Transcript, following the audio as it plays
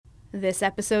This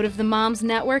episode of the Moms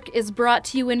Network is brought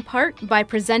to you in part by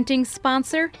presenting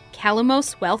sponsor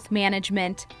Calamos Wealth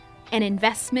Management, an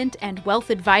investment and wealth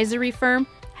advisory firm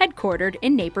headquartered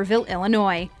in Naperville,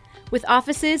 Illinois, with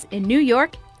offices in New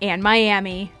York and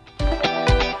Miami.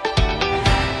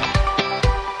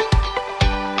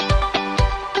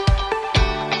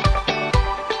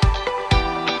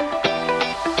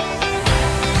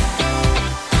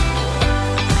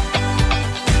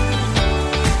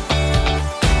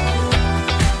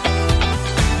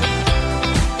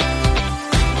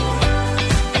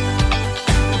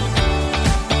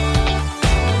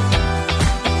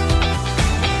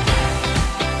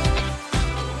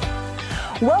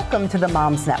 Welcome to the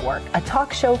Moms Network, a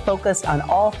talk show focused on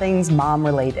all things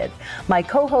mom-related. My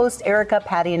co-host Erica,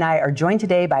 Patty, and I are joined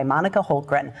today by Monica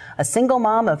Holtgren, a single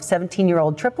mom of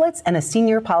 17-year-old triplets and a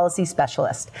senior policy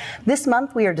specialist. This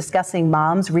month, we are discussing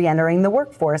moms re-entering the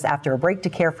workforce after a break to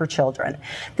care for children.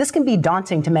 This can be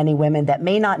daunting to many women that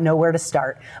may not know where to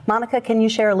start. Monica, can you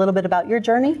share a little bit about your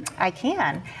journey? I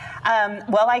can.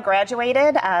 Well, I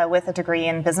graduated with a degree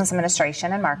in business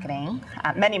administration and marketing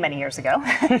many years ago.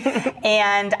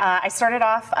 And I started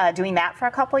off doing that for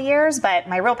a couple years, but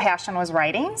my real passion was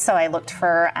writing, so I looked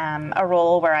for a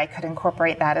role where I could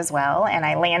incorporate that as well, and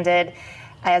I landed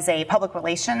as a public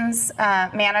relations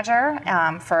manager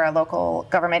for a local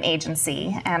government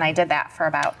agency, and I did that for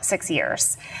about 6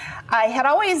 years. I had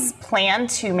always planned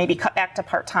to maybe cut back to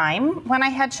part-time when I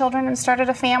had children and started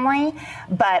a family,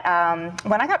 but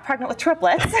when I got pregnant with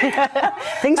triplets,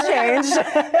 things changed.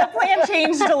 The plan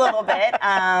changed a little bit.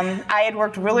 I had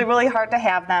worked really hard to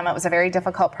have them. It was a very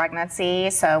difficult pregnancy,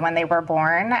 so when they were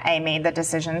born, I made the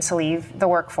decision to leave the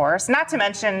workforce. Not to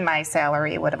mention my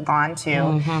salary would have gone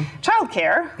to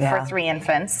childcare for 3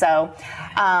 infants. So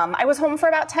I was home for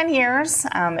about 10 years.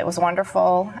 It was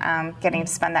wonderful getting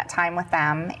to spend that time with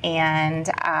them. And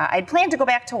I'd planned to go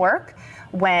back to work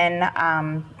when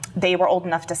they were old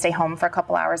enough to stay home for a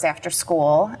couple hours after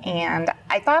school. And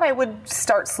I thought I would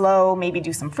start slow, maybe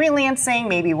do some freelancing,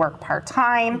 maybe work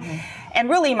part-time. And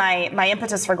really my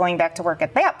impetus for going back to work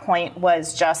at that point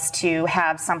was just to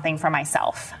have something for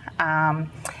myself.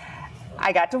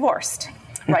 I got divorced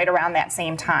right around that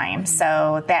same time.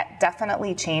 So that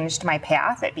definitely changed my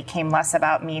path. It became less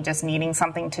about me just needing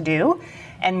something to do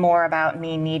and more about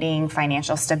me needing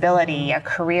financial stability, a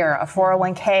career, a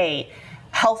 401k,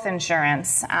 health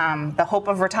insurance, the hope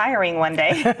of retiring one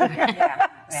day.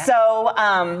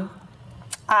 So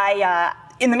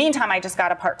in the meantime, I just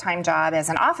got a part-time job as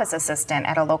an office assistant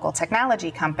at a local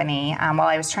technology company while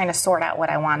I was trying to sort out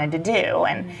what I wanted to do.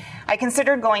 And I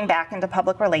considered going back into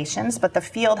public relations, but the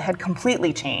field had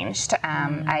completely changed.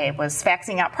 I was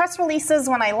faxing out press releases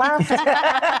when I left.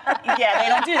 Yeah, they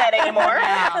don't do that anymore.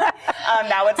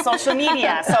 Now it's social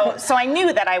media. So I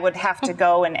knew that I would have to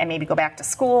go and maybe go back to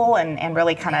school and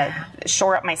really kind of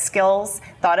shore up my skills.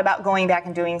 Thought about going back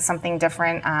and doing something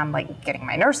different, like getting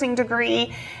my nursing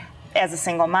degree. As a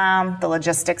single mom, the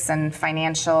logistics and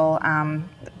financial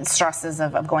stresses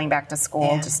of going back to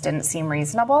school just didn't seem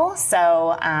reasonable.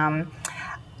 So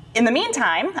in the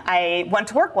meantime, I went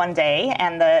to work one day,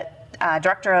 and the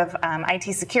director of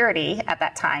IT security at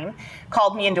that time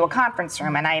called me into a conference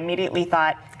room, and I immediately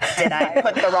thought, did I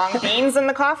put the wrong beans in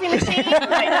the coffee machine?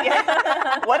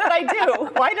 What did I do?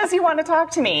 Why does he want to talk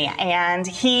to me? And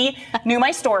he knew my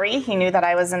story. He knew that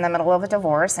I was in the middle of a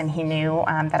divorce, and he knew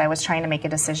that I was trying to make a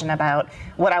decision about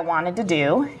what I wanted to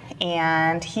do,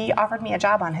 and he offered me a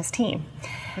job on his team.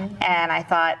 And I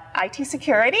thought, IT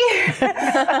security?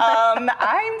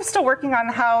 I'm still working on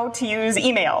how to use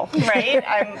email, right?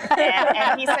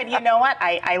 And he said, you know what,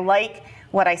 I like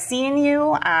what I see in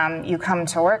you. You come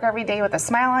to work every day with a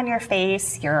smile on your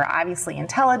face. You're obviously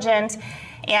intelligent.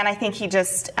 And I think he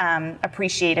just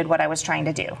appreciated what I was trying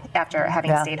to do after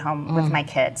having stayed home with my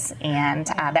kids. And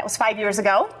that was 5 years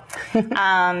ago.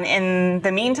 In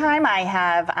the meantime, I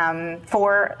have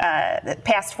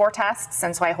passed 4 tests,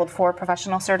 and so I hold 4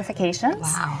 professional certifications.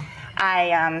 Wow. I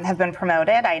have been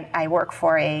promoted. I work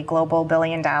for a global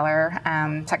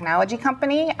billion-dollar technology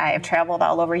company. I have traveled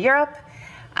all over Europe.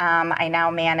 I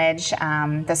now manage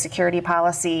the security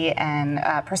policy and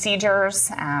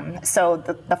procedures. So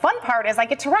the fun part is I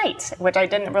get to write, which I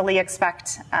didn't really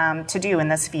expect to do in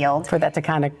this field. For that to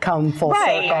kind of come full circle.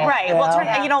 Right. Yeah.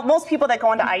 Well, you know, most people that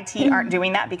go into IT aren't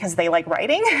doing that because they like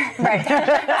writing. Right.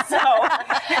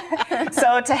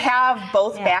 So to have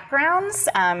both backgrounds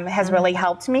has really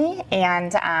helped me.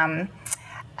 And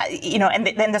and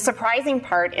then the surprising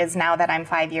part is now that I'm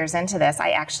 5 years into this,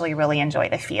 I actually really enjoy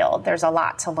the field. There's a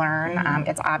lot to learn.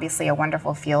 It's obviously a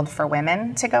wonderful field for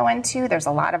women to go into. There's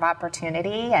a lot of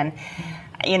opportunity, and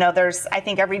I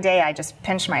think every day I just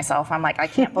pinch myself. I'm like, I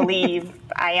can't believe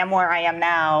I am where I am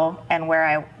now and where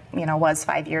I was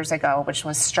 5 years ago, which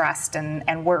was stressed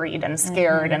and worried and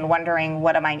scared and wondering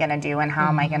what am I going to do and how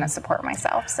am I going to support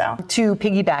myself. So to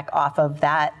piggyback off of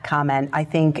that comment, I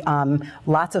think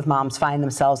lots of moms find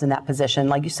themselves in that position,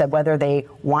 like you said, whether they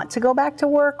want to go back to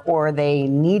work or they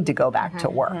need to go back to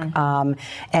work.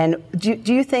 And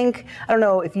do you think, I don't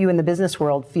know if you in the business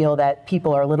world feel that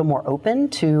people are a little more open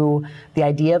to the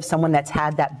idea of someone that's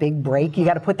had that big break? You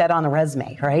got to put that on a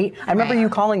resume, right? I remember you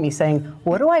calling me saying,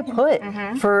 what do I put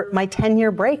for my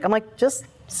 10-year break? I'm like, just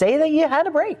say that you had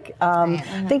a break.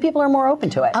 I think people are more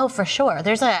open to it. Oh, for sure.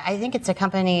 I think it's a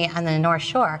company on the North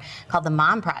Shore called the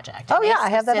Mom Project. Oh, yeah, I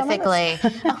have that on my list.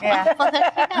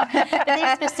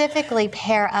 They specifically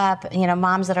pair up,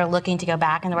 moms that are looking to go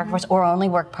back in the workforce or only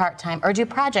work part-time or do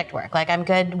project work. Like, I'm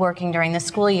good working during the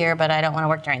school year, but I don't want to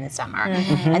work during the summer.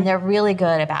 And they're really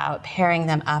good about pairing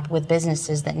them up with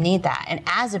businesses that need that. And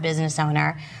as a business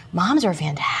owner, moms are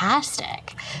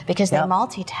fantastic because they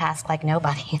multitask like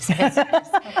nobody's business.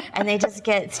 And they just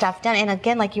get stuff done. And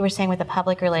again, like you were saying with a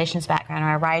public relations background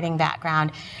or a writing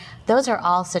background, those are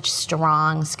all such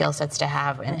strong skill sets to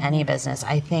have in any business.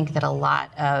 I think that a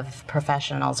lot of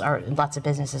professionals or lots of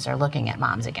businesses are looking at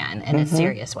moms again in a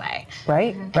serious way.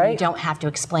 Right, and you don't have to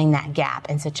explain that gap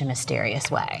in such a mysterious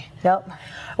way. Yep.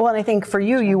 Well, and I think for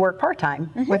you work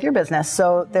part-time with your business,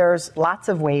 so there's lots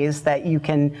of ways that you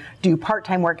can do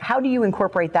part-time work. How do you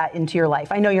incorporate that into your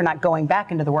life? I know you're not going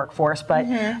back into the workforce, but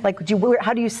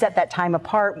how do you set that time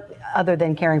apart other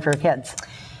than caring for your kids?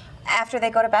 After they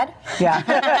go to bed. Yeah.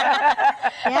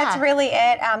 That's really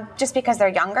it, just because they're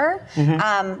younger.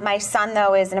 My son,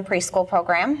 though, is in a preschool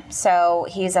program, so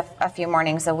he's a few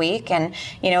mornings a week, and,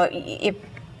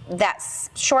 that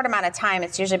short amount of time,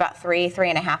 it's usually about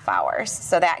 3.5 hours.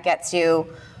 So that gets you,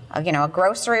 a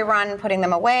grocery run, putting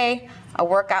them away, a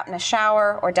workout and a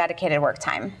shower, or dedicated work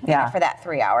time for that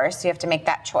 3 hours. So you have to make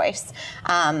that choice.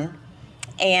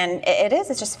 And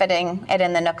it's just fitting it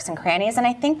in the nooks and crannies. And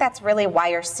I think that's really why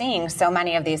you're seeing so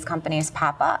many of these companies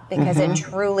pop up, because it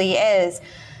truly is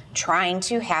trying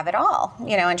to have it all,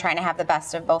 and trying to have the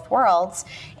best of both worlds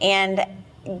and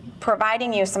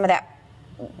providing you some of that,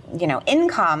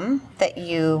 income that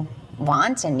you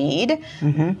want and need,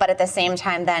 but at the same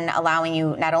time then allowing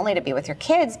you not only to be with your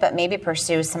kids, but maybe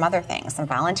pursue some other things, some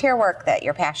volunteer work that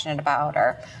you're passionate about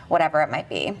or whatever it might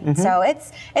be. So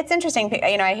it's interesting.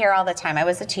 I hear all the time, I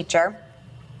was a teacher,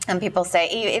 and people say,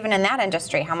 even in that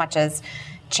industry, how much has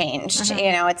changed?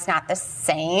 It's not the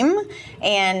same.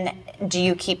 And do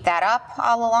you keep that up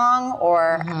all along?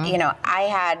 Or,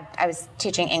 I was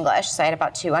teaching English, so I had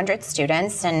about 200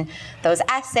 students, and those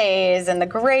essays and the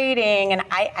grading, and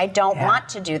I don't want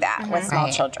to do that with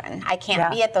small children. I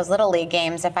can't be at those Little League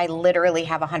games if I literally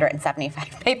have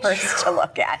 175 papers to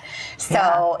look at.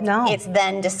 So it's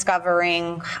then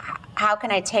discovering, how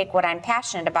can I take what I'm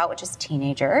passionate about, which is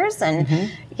teenagers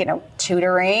and,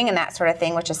 tutoring and that sort of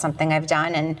thing, which is something I've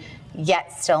done, and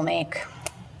yet still make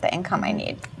the income I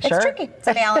need. It's tricky. It's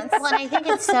a balance. Well, and I think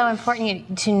it's so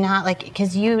important to not,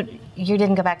 because you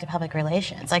didn't go back to public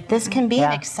relations. This can be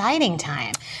an exciting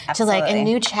time to a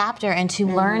new chapter and to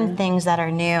learn things that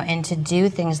are new and to do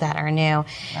things that are new.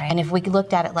 Right. And if we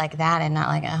looked at it like that and not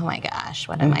like, oh my gosh,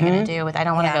 what am I going to do with, I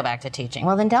don't want to go back to teaching.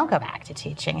 Well, then don't go back to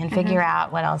teaching and figure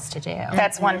out what else to do.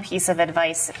 That's one piece of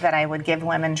advice that I would give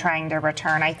women trying to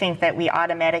return. I think that we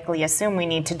automatically assume we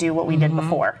need to do what we did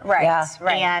before. Right. Yeah.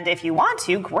 Right. And if you want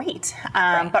to, great.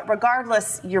 But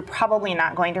regardless, you're probably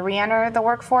not going to re-enter the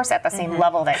workforce at the same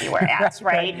level that you were at,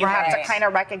 right? You have to kind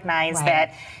of recognize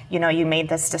that, you made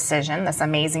this decision, this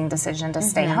amazing decision to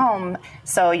stay home.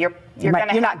 So you're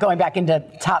not going back into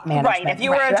top management. Right. If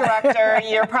you were a director,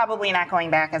 you're probably not going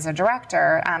back as a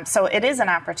director. So it is an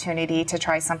opportunity to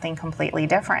try something completely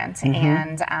different.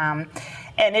 And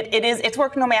it's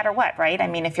work no matter what, right? I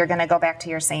mean, if you're going to go back to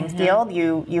your same field,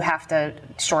 you have to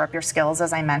shore up your skills,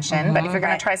 as I mentioned. But if you're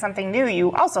going to try something new,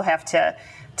 you also have to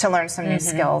learn some new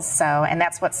skills. So, and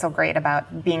that's what's so great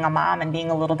about being a mom and being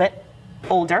a little bit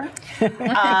older,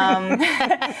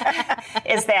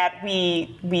 is that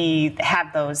we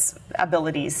have those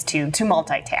abilities to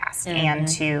multitask and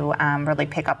to really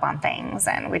pick up on things,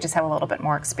 and we just have a little bit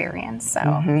more experience. So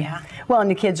yeah. Well, and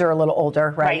the kids are a little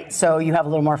older, right? So you have a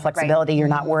little more flexibility. You're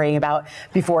not worrying about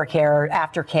before care,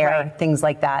 after care, things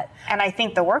like that. And I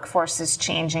think the workforce is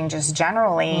changing just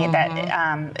generally.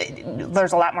 That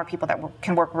there's a lot more people that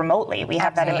can work remotely. We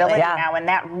have that ability now, and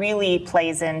that really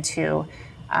plays into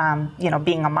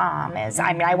being a mom.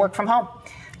 I work from home.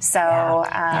 So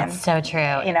that's so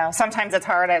true. Sometimes it's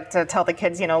hard to tell the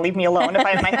kids, leave me alone if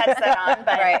I have my headset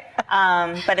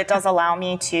on. But it does allow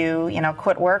me to,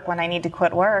 quit work when I need to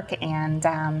quit work, and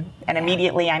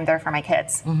immediately I'm there for my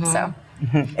kids. So.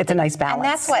 It's a nice balance. And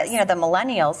that's what, the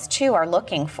millennials too are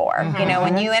looking for.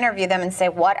 When you interview them and say,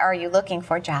 what are you looking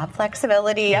for? Job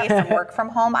flexibility, some work from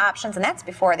home options, and that's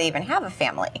before they even have a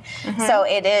family. So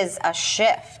it is a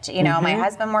shift. My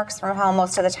husband works from home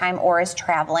most of the time or is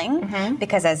traveling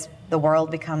because as the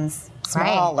world becomes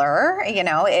smaller,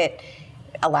 it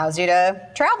allows you to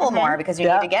travel more because you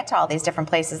need to get to all these different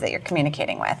places that you're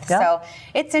communicating with. So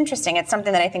it's interesting. It's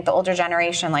something that I think the older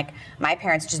generation, like my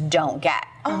parents, just don't get.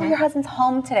 Oh, your husband's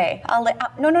home today.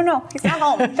 No, he's not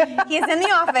home. He's in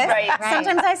the office.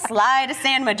 Sometimes I slide a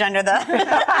sandwich under the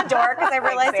door because I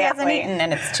realize he hasn't eaten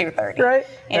and it's 2:30.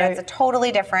 It's a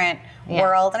totally different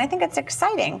world, and I think it's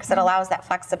exciting because it allows that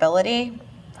flexibility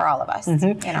for all of us.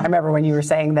 I remember when you were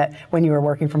saying that when you were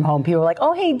working from home, people were like,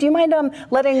 "Oh, hey, do you mind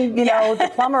letting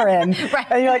the plumber in?"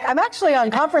 And you're like, "I'm actually on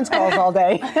conference calls all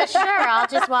day." Sure, I'll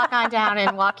just walk on down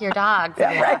and walk your dog for the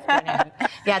afternoon.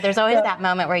 Yeah, there's always that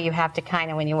moment where you have to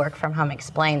kind of, when you work from home,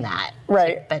 explain that.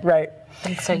 But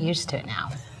I'm so used to it now.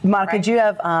 Monica, do you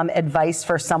have advice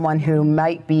for someone who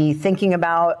might be thinking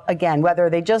about, again, whether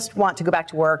they just want to go back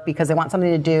to work because they want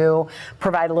something to do,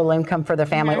 provide a little income for their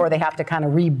family, or they have to kind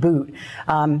of reboot?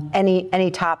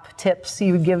 Any top tips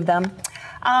you would give them?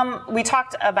 We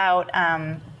talked about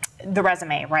the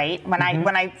resume, right? When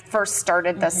I first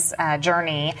started this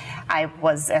journey, I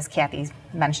was, as Kathy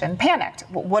mentioned, panicked.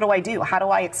 What do I do? How do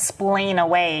I explain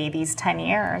away these 10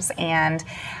 years? And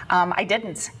I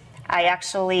didn't. I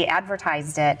actually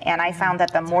advertised it, and I found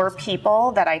that the more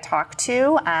people that I talked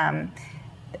to,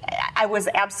 I was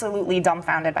absolutely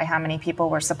dumbfounded by how many people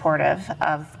were supportive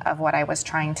of what I was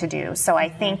trying to do. So I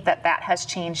think that has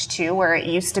changed too, where it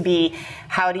used to be,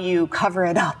 how do you cover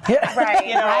it up? How do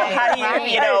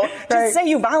you, just say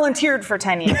you volunteered for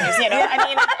 10 years, I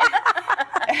mean,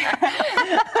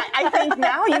 I think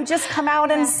now you just come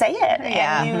out and say it,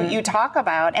 and you talk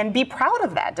about and be proud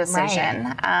of that decision.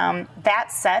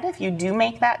 That said, if you do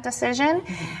make that decision,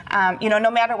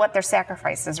 no matter what their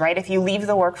sacrifices, right? If you leave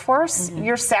the workforce,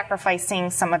 you're sacrificing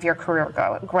some of your career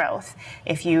growth.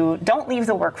 If you don't leave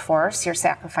the workforce, you're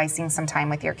sacrificing some time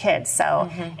with your kids. So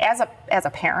as a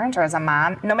parent or as a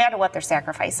mom, no matter what their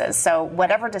sacrifices, so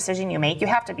whatever decision you make, you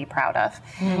have to be proud of,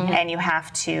 and you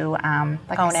have to,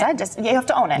 like I said, you have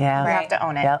to own it. You have to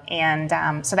own it. Yep.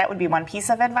 And so that would be one piece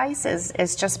of advice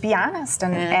is just be honest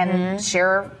and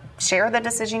share the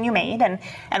decision you made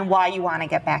and why you want to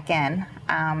get back in.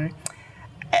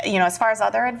 As far as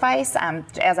other advice,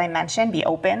 as I mentioned, be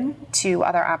open to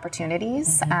other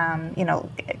opportunities. Kind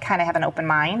of have an open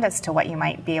mind as to what you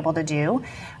might be able to do.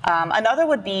 Another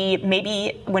would be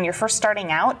maybe when you're first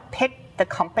starting out, pick the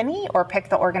company or pick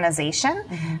the organization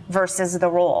versus the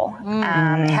role.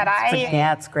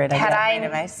 That's great.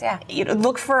 Advice.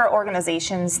 Look for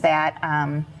organizations that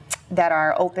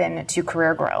are open to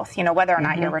career growth. Whether or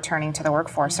not you're returning to the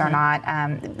workforce or not,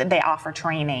 they offer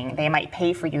training. They might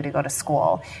pay for you to go to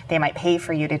school. They might pay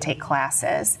for you to take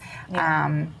classes.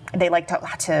 They like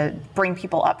to bring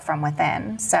people up from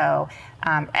within. So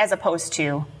as opposed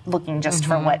to looking just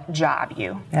for what job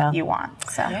you want.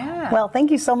 So. Yeah. Well,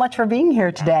 thank you so much for being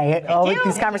here today.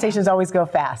 These conversations always go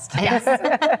fast. Yes.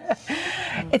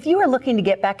 If you are looking to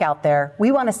get back out there,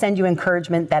 we want to send you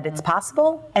encouragement that it's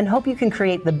possible and hope you can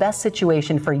create the best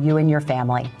situation for you and your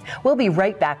family. We'll be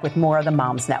right back with more of the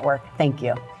Moms Network. Thank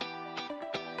you.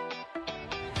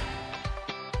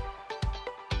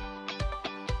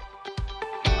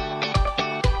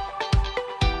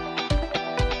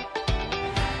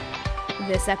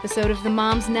 This episode of the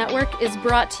Moms Network is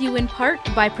brought to you in part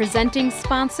by presenting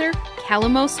sponsor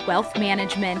Calamos Wealth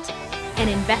Management, an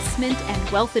investment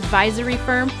and wealth advisory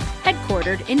firm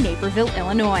headquartered in Naperville,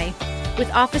 Illinois,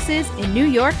 with offices in New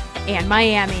York and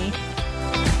Miami.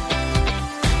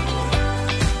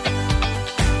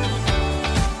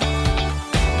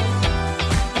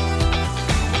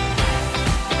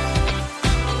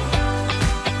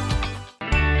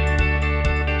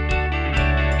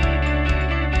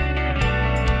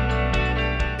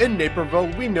 In Naperville,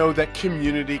 we know that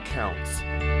community counts.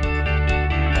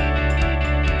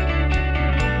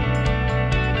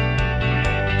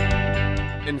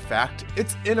 In fact,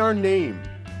 it's in our name.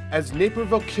 As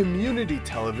Naperville Community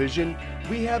Television,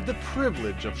 we have the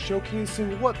privilege of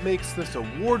showcasing what makes this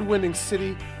award-winning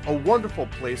city a wonderful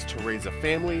place to raise a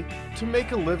family, to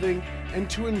make a living, and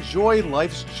to enjoy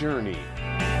life's journey.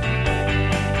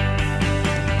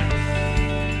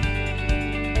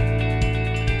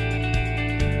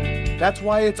 That's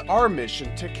why it's our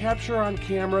mission to capture on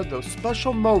camera those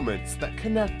special moments that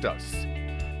connect us.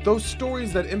 Those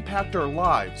stories that impact our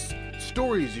lives,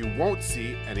 stories you won't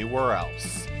see anywhere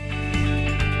else.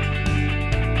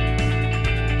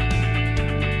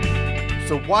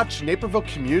 So watch Naperville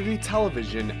Community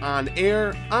Television on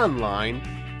air, online,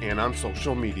 and on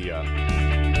social media.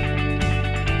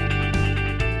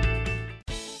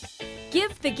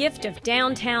 Give the gift of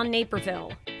downtown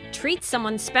Naperville. Treat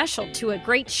someone special to a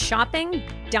great shopping,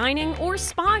 dining, or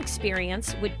spa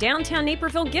experience with Downtown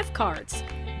Naperville gift cards.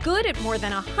 Good at more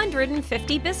than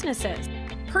 150 businesses.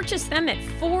 Purchase them at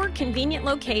 4 convenient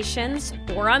locations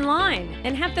or online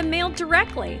and have them mailed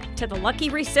directly to the lucky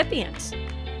recipients.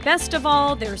 Best of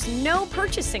all, there's no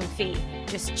purchasing fee.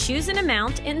 Just choose an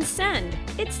amount and send.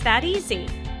 It's that easy.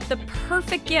 The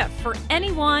perfect gift for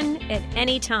anyone at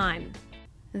any time.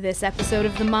 This episode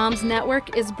of the Moms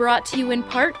Network is brought to you in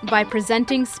part by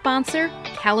presenting sponsor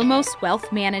Calamos Wealth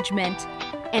Management,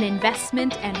 an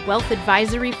investment and wealth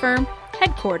advisory firm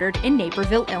headquartered in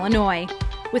Naperville, Illinois,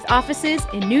 with offices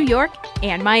in New York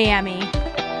and Miami.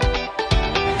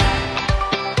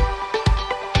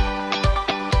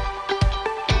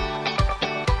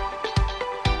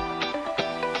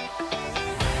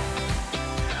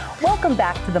 Welcome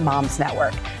back to the Moms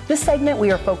Network. This segment,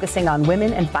 we are focusing on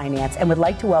women and finance and would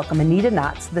like to welcome Anita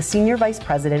Knotts, the Senior Vice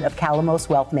President of Calamos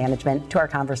Wealth Management, to our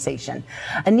conversation.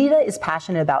 Anita is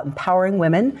passionate about empowering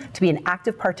women to be an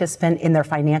active participant in their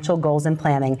financial goals and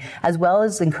planning, as well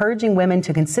as encouraging women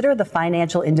to consider the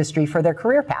financial industry for their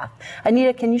career path.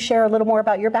 Anita, can you share a little more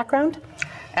about your background?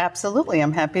 Absolutely.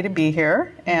 I'm happy to be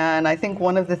here. And I think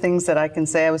one of the things that I can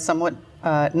say, I was somewhat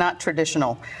not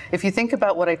traditional. If you think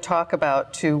about what I talk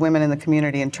about to women in the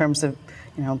community in terms of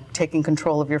taking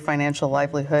control of your financial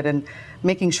livelihood and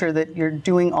making sure that you're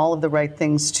doing all of the right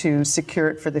things to secure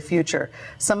it for the future.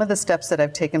 Some of the steps that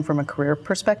I've taken from a career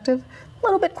perspective, a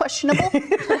little bit questionable.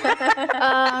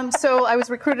 So I was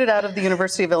recruited out of the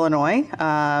University of Illinois,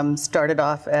 started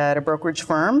off at a brokerage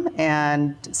firm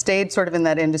and stayed sort of in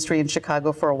that industry in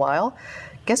Chicago for a while.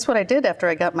 Guess what I did after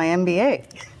I got my MBA?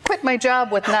 Quit my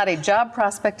job with not a job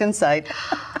prospect in sight,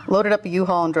 loaded up a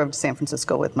U-Haul and drove to San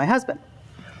Francisco with my husband.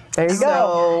 There you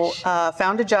go. So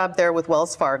found a job there with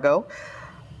Wells Fargo.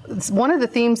 One of the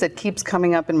themes that keeps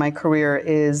coming up in my career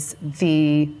is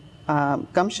the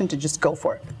gumption to just go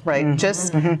for it, right?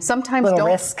 Just sometimes Little don't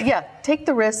risk. Yeah, take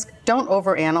the risk, don't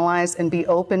overanalyze, and be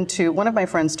open to, one of my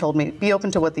friends told me, be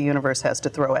open to what the universe has to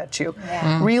throw at you.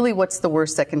 Really, what's the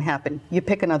worst that can happen? You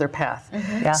pick another path.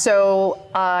 Yeah. So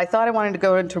I thought I wanted to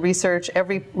go into research.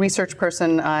 Every research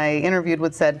person I interviewed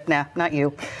with said, nah, not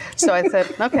you. So I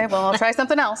said, okay, well, I'll try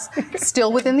something else.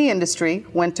 Still within the industry,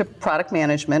 went to product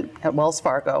management at Wells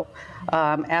Fargo.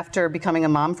 After becoming a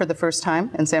mom for the first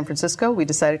time in San Francisco, we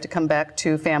decided to come back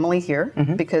to family here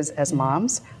because as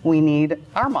moms, we need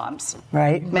our moms.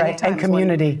 Right, Many times and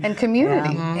community. And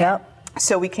community. Yeah. Yep.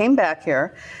 So we came back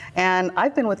here, and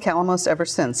I've been with Calamos ever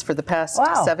since for the past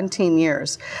 17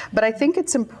 years. But I think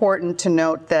it's important to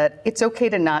note that it's okay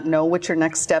to not know what your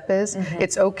next step is.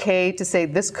 It's okay to say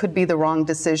this could be the wrong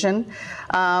decision.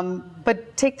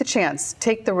 But take the chance,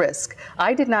 take the risk.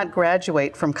 I did not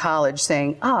graduate from college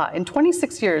saying, in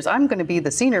 26 years, I'm going to be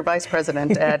the senior vice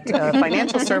president at a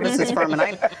financial services firm.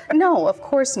 And no, of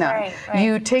course not. Right.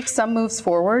 You take some moves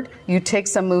forward, you take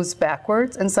some moves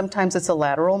backwards, and sometimes it's a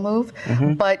lateral move.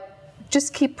 But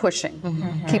just keep pushing.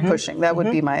 Keep pushing. That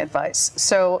would be my advice.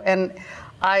 So, and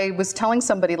I was telling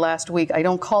somebody last week, I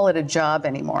don't call it a job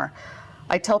anymore.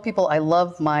 I tell people I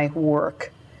love my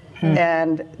work.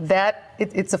 And that,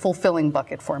 it's a fulfilling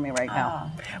bucket for me right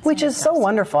now. Which is so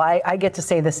wonderful. I get to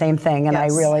say the same thing, and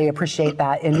Yes. I really appreciate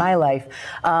that in my life.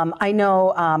 I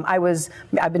know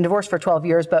I've been divorced for 12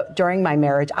 years, but during my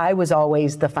marriage, I was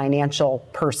always the financial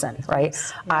person, right?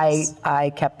 Yes.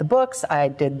 I kept the books, I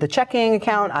did the checking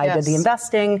account, I did the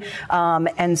investing,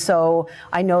 and so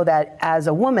I know that as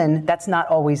a woman, that's not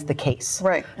always the case.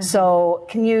 Right. So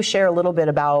can you share a little bit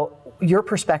about your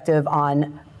perspective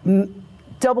on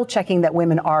double checking that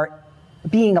women are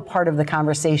being a part of the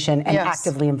conversation and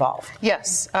actively involved.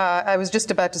 Yes, I was just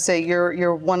about to say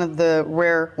you're one of the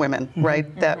rare women,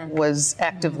 right, that was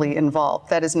actively involved.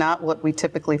 That is not what we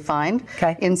typically find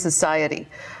in society.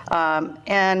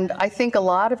 And I think a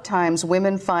lot of times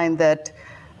women find that,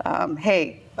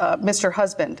 hey, Mr.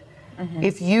 Husband,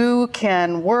 if you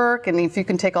can work and if you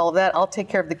can take all of that, I'll take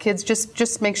care of the kids.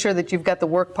 Just make sure that you've got the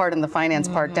work part and the finance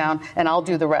part down, and I'll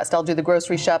do the rest. I'll do the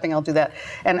grocery shopping, I'll do that.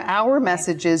 And our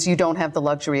message is you don't have the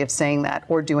luxury of saying that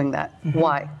or doing that.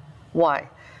 Why?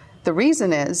 The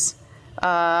reason is,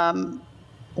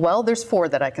 well, there's 4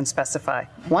 that I can specify.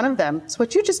 One of them is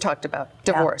what you just talked about,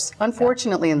 divorce.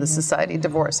 Unfortunately in this society,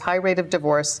 divorce, high rate of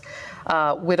divorce,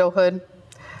 widowhood.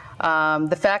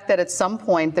 The fact that at some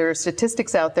point there are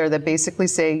statistics out there that basically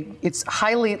say it's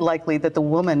highly likely that the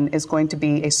woman is going to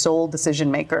be a sole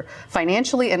decision maker,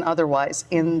 financially and otherwise,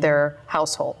 in their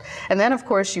household. And then, of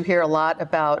course, you hear a lot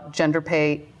about gender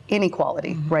pay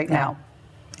inequality right now.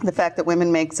 The fact that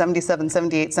women make 77,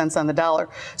 78 cents on the dollar.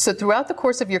 So throughout the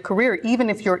course of your career, even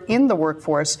if you're in the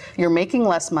workforce, you're making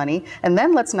less money. And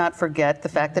then let's not forget the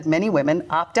fact that many women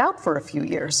opt out for a few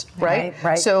years, right?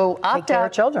 So opt out,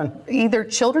 of children. Either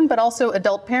children, but also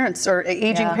adult parents or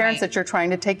aging parents that you're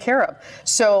trying to take care of.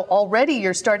 So already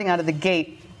you're starting out of the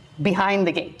gate behind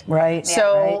the gate.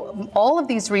 So all of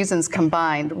these reasons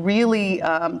combined, really,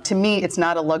 to me, it's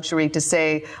not a luxury to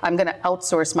say, I'm going to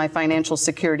outsource my financial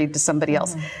security to somebody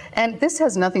else. And this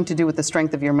has nothing to do with the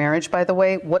strength of your marriage, by the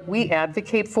way. What we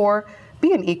advocate for,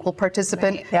 be an equal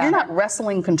participant. You're not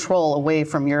wrestling control away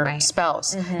from your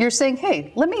spouse. You're saying,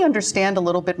 hey, let me understand a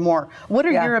little bit more. What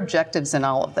are your objectives in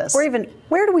all of this? Or even,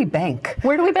 where do we bank?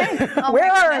 Where do we bank?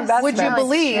 Where are our investments? Would you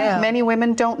believe many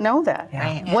women don't know that?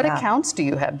 What accounts do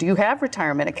you have? Do you have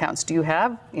retirement accounts? Do you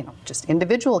have, just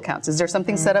individual accounts? Is there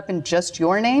something set up in just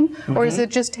your name, or is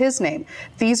it just his name?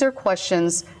 These are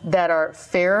questions that are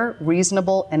fair,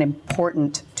 reasonable, and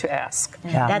important to ask.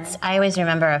 I always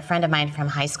remember a friend of mine from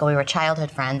high school. We were childhood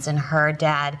friends, and her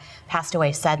dad passed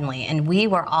away suddenly. And we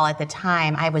were all, at the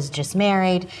time, I was just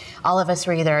married. All of us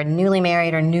were either newly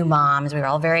married or new moms. We were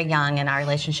all very young in our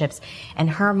relationships. And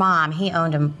her mom, he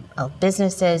owned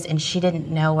businesses, and she didn't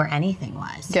know where anything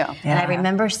was. And I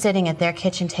remember sitting at their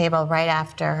kitchen table right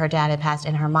after her dad had passed,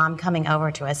 and her mom coming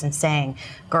over to us and saying,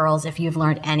 girls, if you've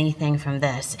learned anything from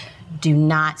this, do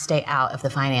not stay out of the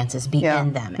finances, be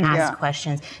in them, ask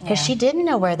questions, because she didn't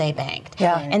know where they banked.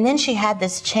 And then she had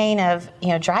this chain of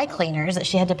dry cleaners that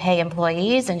she had to pay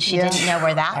employees, and she didn't know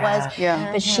where that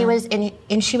was. But she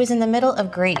was in the middle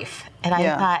of grief, and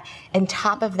I thought, on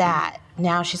top of that,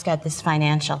 now she's got this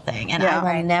financial thing, and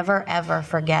I will never ever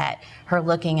forget her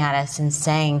looking at us and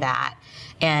saying that.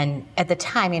 And at the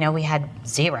time, we had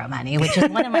zero money, which is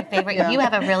one of my favorite. You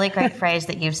have a really great phrase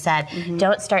that you've said,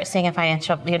 don't start seeing a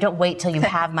financial, don't wait till you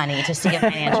have money to see a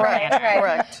financial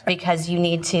planner. Because you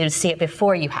need to see it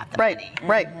before you have the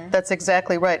money. That's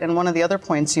exactly right. And one of the other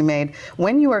points you made,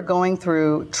 when you are going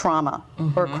through trauma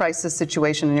or crisis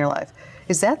situation in your life,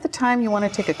 is that the time you want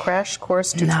to take a crash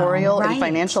course tutorial in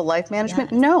financial life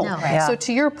management? No. So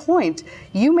to your point,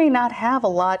 you may not have a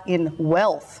lot in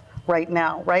wealth right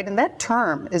now, and that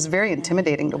term is very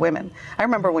intimidating to women. I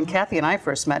remember when Kathy and I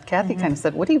first met, Kathy kind of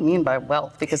said, what do you mean by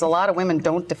wealth? Because a lot of women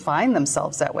don't define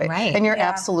themselves that way. And you're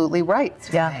absolutely right.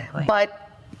 But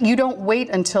you don't wait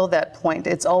until that point.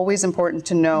 It's always important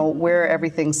to know where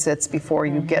everything sits before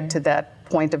you get to that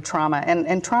point of trauma.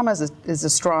 And trauma is a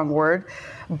strong word,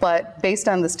 but based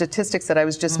on the statistics that I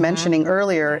was just mentioning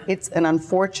earlier, it's an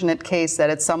unfortunate case that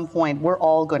at some point we're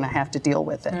all going to have to deal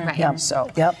with it.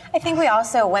 I think we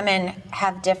also, women,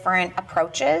 have different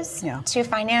approaches to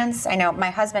finance. I know my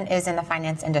husband is in the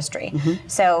finance industry,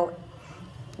 so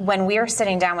when we're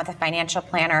sitting down with a financial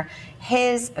planner,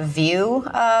 his view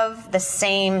of the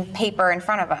same paper in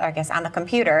front of us, I guess, on the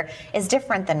computer is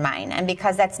different than mine. And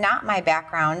because that's not my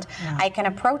background, I can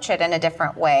approach it in a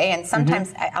different way. And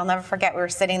sometimes, I'll never forget, we were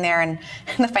sitting there and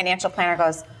the financial planner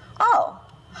goes, oh,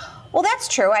 well, that's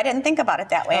true. I didn't think about it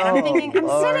that way. And I'm thinking,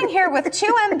 I'm sitting here with 2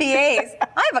 MBAs.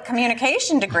 I have a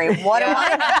communication degrry. What do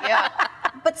I know?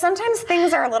 But sometimes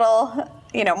things are a little,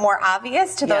 more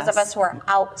obvious to those of us who are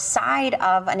outside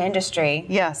of an industry.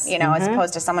 As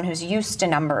opposed to someone who's used to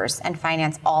numbers and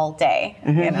finance all day.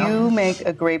 You make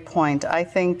a great point. I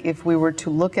think if we were to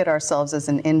look at ourselves as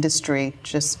an industry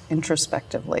just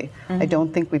introspectively, I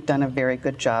don't think we've done a very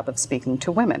good job of speaking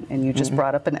to women. And you just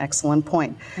brought up an excellent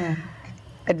point.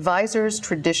 Advisors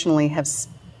traditionally have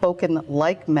spoken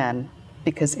like men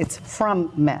because it's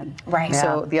from men. Right.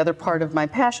 So the other part of my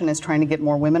passion is trying to get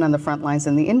more women on the front lines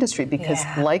in the industry, because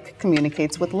like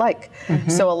communicates with like.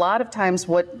 So a lot of times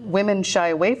what women shy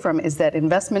away from is that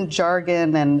investment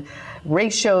jargon and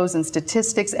ratios and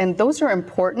statistics, and those are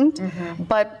important,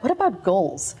 but what about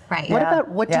goals? Right. What about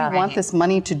what do you want this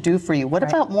money to do for you? What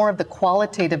about more of the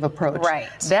qualitative approach? Right.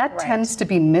 That tends to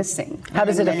be missing. How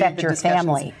does it affect your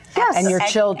family and your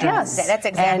children? Yes, that's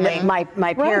exactly. And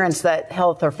my parents, that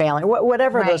health or family,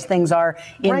 whatever those things are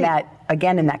in that,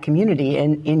 again, in that community,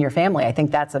 in your family. I think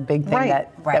that's a big thing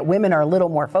that women are a little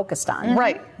more focused on.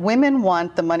 Right. Women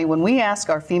want the money. When we ask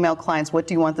our female clients, what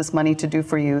do you want this money to do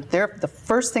for you? The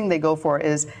first thing they go for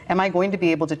is, am I going to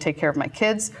be able to take care of my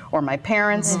kids or my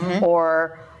parents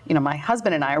or my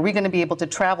husband and I? Are we going to be able to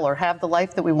travel or have the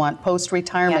life that we want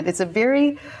post-retirement? It's a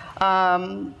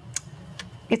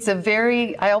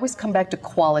very, I always come back to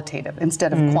qualitative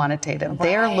instead of quantitative.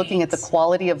 They are looking at the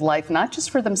quality of life, not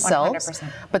just for themselves,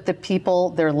 100%. but the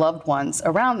people, their loved ones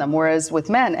around them. Whereas with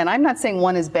men, and I'm not saying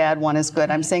one is bad, one is good,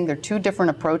 I'm saying they're two different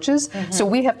approaches, so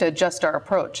we have to adjust our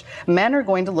approach. Men are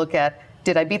going to look at,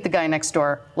 did I beat the guy next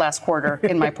door last quarter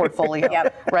in my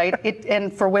portfolio? Right?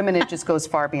 And for women, it just goes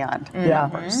far beyond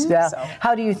numbers. So.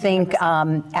 How do you think,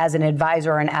 as an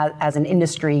advisor and as an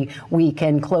industry, we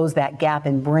can close that gap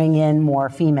and bring in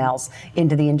more females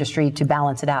into the industry to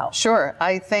balance it out? Sure.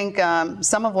 I think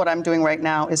some of what I'm doing right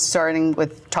now is starting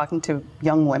with talking to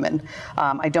young women.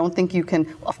 I don't think you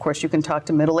can, of course, you can talk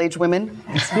to middle-aged women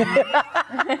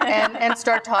and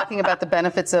start talking about the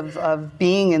benefits of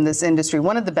being in this industry.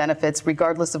 One of the benefits,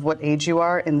 regardless of what age you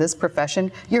are in this profession,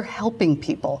 you're helping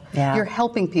people. You're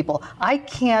helping people. I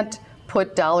can't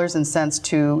put dollars and cents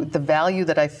to the value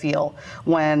that I feel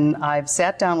when I've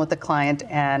sat down with a client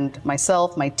and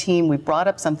myself, my team, we brought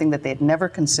up something that they had never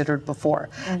considered before.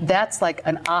 That's like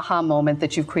an aha moment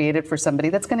that you've created for somebody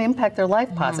that's going to impact their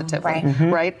life positively,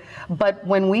 right? But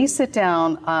when we sit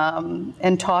down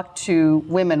and talk to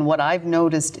women, what I've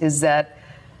noticed is that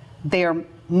they are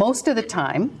most of the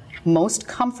time most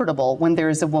comfortable when there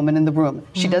is a woman in the room.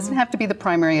 She doesn't have to be the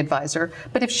primary advisor,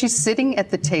 but if she's sitting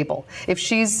at the table, if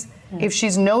she's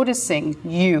noticing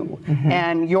you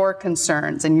and your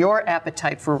concerns and your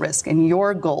appetite for risk and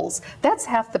your goals, that's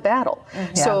half the battle.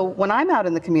 So when I'm out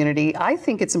in the community, I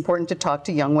think it's important to talk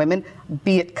to young women,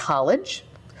 be it college,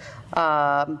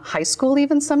 high school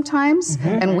even sometimes,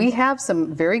 and we have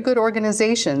some very good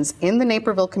organizations in the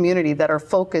Naperville community that are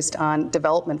focused on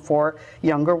development for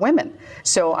younger women.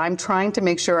 So I'm trying to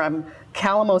make sure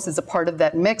Calamos is a part of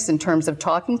that mix in terms of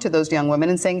talking to those young women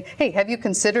and saying, hey, have you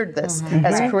considered this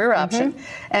as a career option?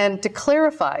 And to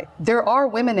clarify, there are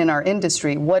women in our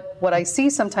industry. What I see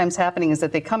sometimes happening is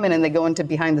that they come in and they go into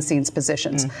behind the scenes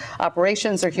positions.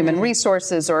 Operations or human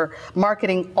resources or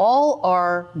marketing, all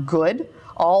are good.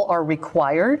 All are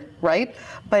required, right?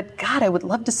 But God, I would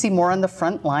love to see more on the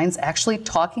front lines actually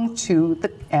talking to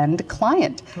the end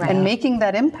client and making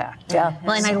that impact. Well,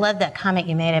 and I love that comment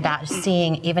you made about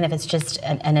seeing, even if it's just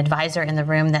an advisor in the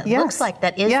room that looks like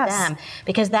that is them,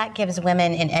 because that gives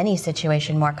women in any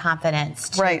situation more confidence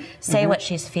to say what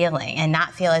she's feeling and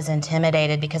not feel as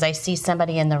intimidated, because I see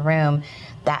somebody in the room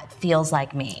that feels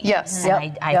like me. Yes.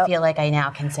 And I feel like I now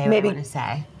can say what I want to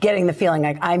say. Getting the feeling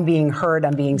like I'm being heard,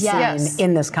 I'm being seen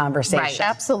in this conversation. Right.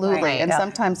 Absolutely. And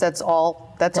sometimes that's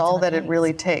all that it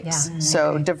really takes.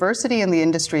 So diversity in the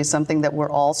industry is something that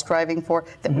we're all striving for,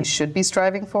 that we should be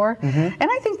striving for. And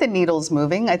I think the needle's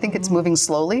moving. I think it's moving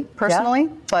slowly, personally,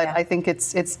 but I think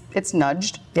it's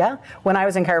nudged. Yeah. When I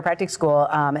was in chiropractic school,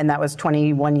 and that was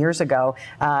 21 years ago,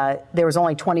 there was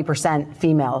only 20%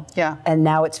 female. And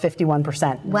now it's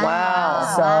 51%.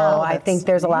 Wow. So I think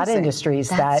there's a lot of industries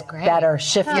that are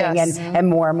shifting and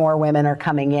more women are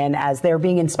coming in as they're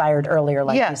being inspired earlier,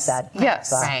 like you said.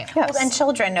 Yes. Right. Well, and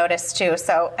children notice too.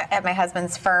 So at my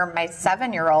husband's firm, my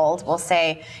 7-year-old will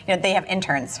say, they have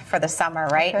interns for the summer,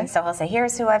 right? And so he'll say,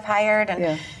 here's who I've hired.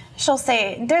 And she'll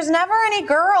say, there's never any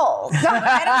girls.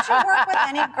 Why don't you work with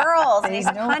any girls? And he's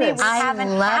like, honey, we haven't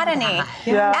had any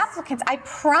applicants. I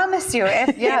promise you,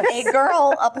 if a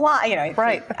girl apply,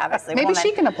 obviously. Maybe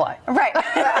she can apply. Right.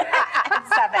 At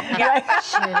 7.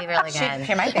 She would be really good.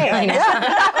 She might be.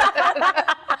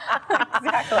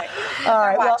 Exactly. All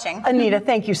right. Well, Anita,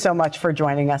 thank you so much for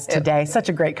joining us today. Such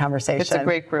a great conversation. It's a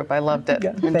great group. I loved it.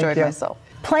 Enjoyed myself.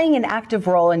 Playing an active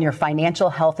role in your financial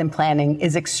health and planning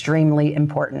is extremely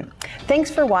important. Thanks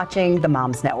for watching the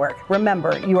Moms Network.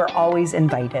 Remember, you are always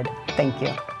invited. Thank you.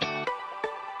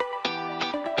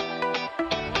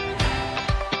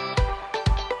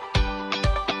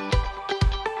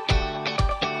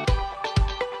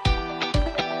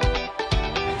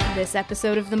 This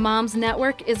episode of the Moms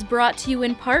Network is brought to you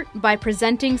in part by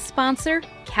presenting sponsor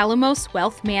Calamos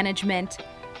Wealth Management,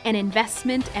 an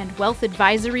investment and wealth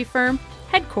advisory firm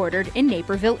headquartered in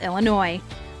Naperville, Illinois,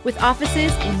 with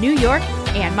offices in New York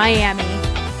and Miami.